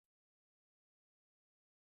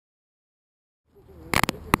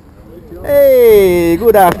Hey,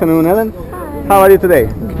 good afternoon, Helen. How are you today?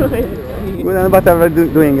 Good. Good. And what are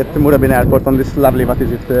you doing at Murabin Airport on this lovely, what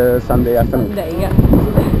is it, Sunday afternoon? Sunday, yeah.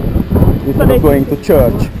 Instead of going to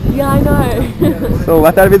church. Yeah, I know. So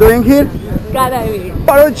what are we doing here? Skydiving.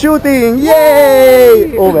 Parachuting!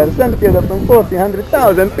 Yay! Over centipedes from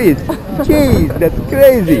 1,400,000 feet. Jeez, that's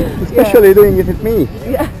crazy. Especially doing it with me.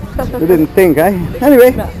 Yeah. You didn't think, eh?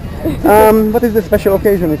 Anyway, No. what is the special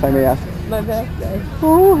occasion, if I may ask? My birthday.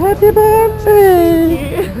 Oh, happy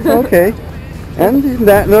birthday! Okay. And is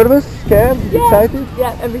that nervous, scared, excited,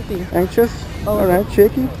 Yeah, everything. anxious? Oh. Alright,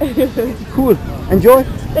 shaky? Cool. Enjoy.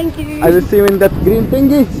 Thank you. I will see you in that green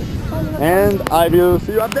thingy. And I will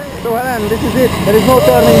see you up there. So Helen, this is it. There is no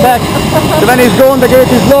turning back. The van is gone, the gate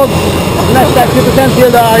is locked. Next taxi to St.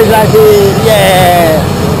 Kilda is like, yeah.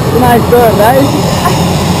 Nice bird, right?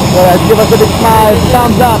 Alright, give us a big smile,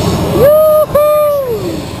 thumbs up.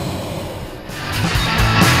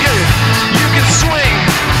 You can swing,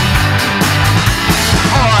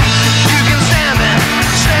 or you can stand there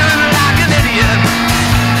staring like an idiot.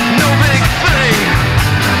 No big thing.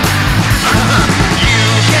 You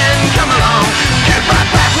can come along, get right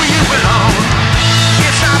back where you belong.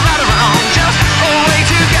 It's not right or wrong, just a way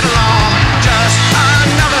to get along. Just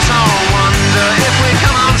another song. Wonder if we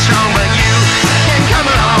come on strong, but you can come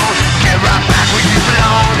along, get right back where you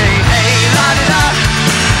belong.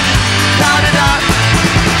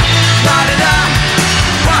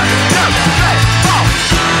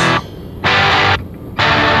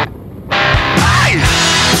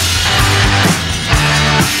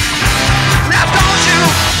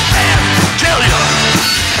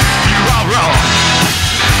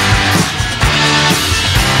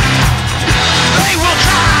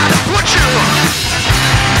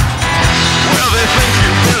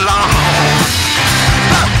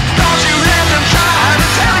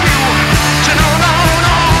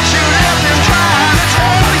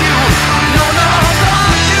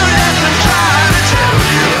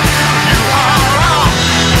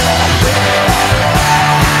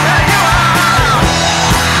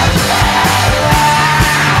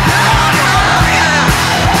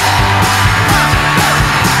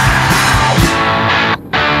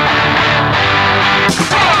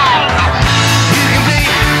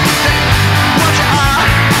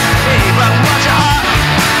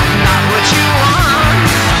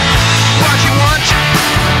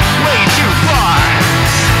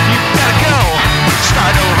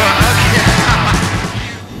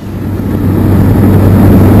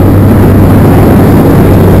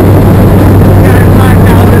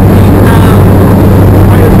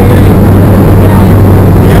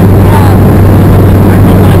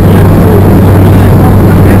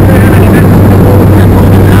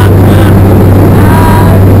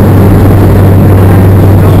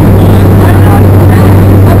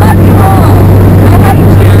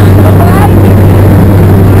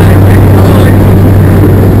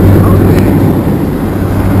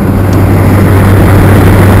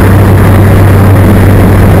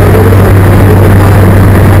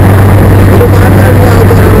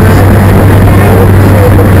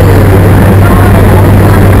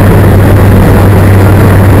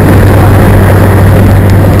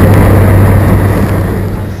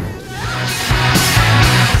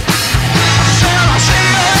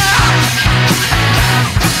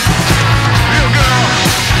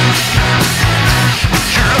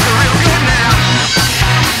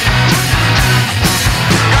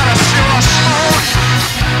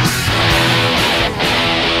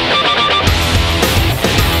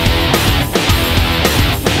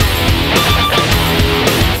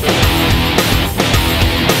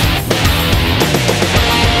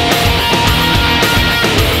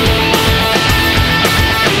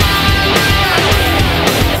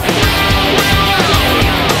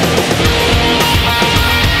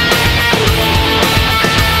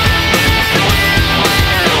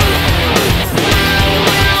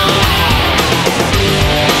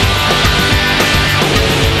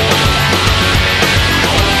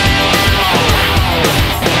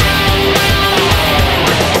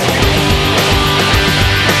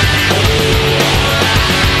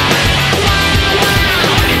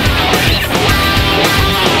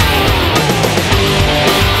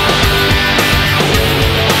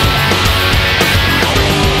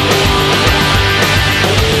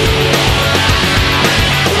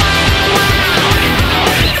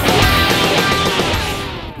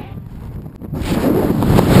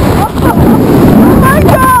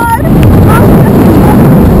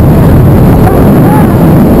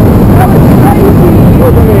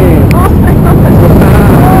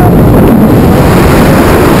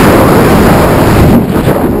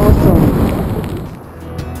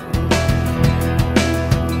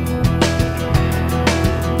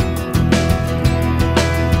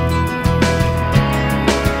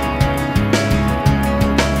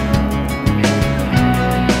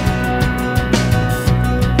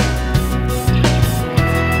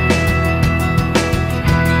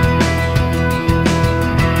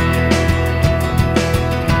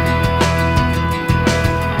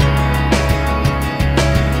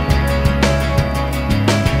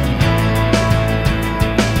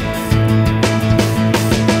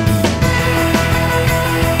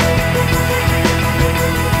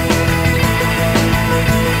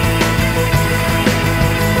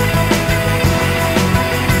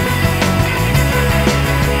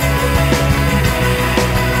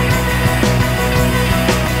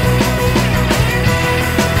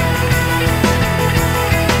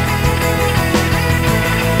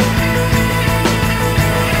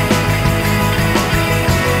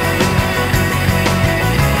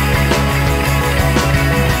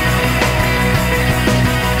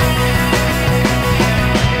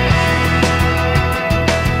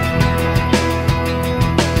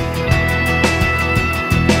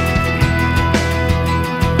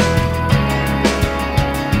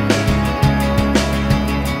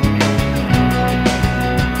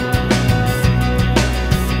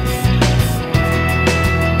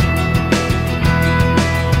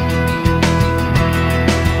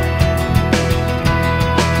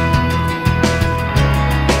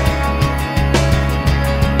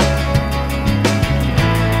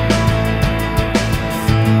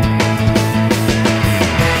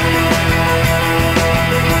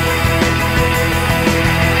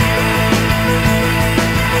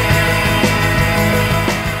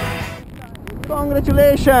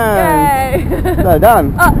 Congratulations! Yay! Well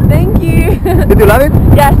done. Oh, thank you. Did you love it?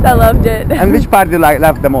 Yes, I loved it. And which part did you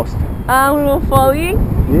love the most? We were falling.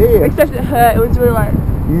 Yeah. Except it hurt. It was really like,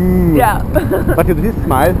 yeah. But you did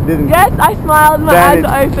smile, didn't you? Yes, I smiled. My eyes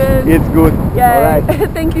Then were open. It's good. Yay. Alright.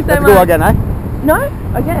 Thank you so Let's much. go again, eh? No?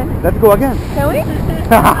 Again? Let's go again. Can we?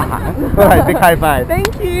 Alright, big high five.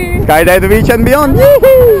 Thank you. Skydive the beach and beyond.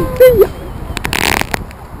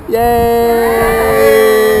 Yay!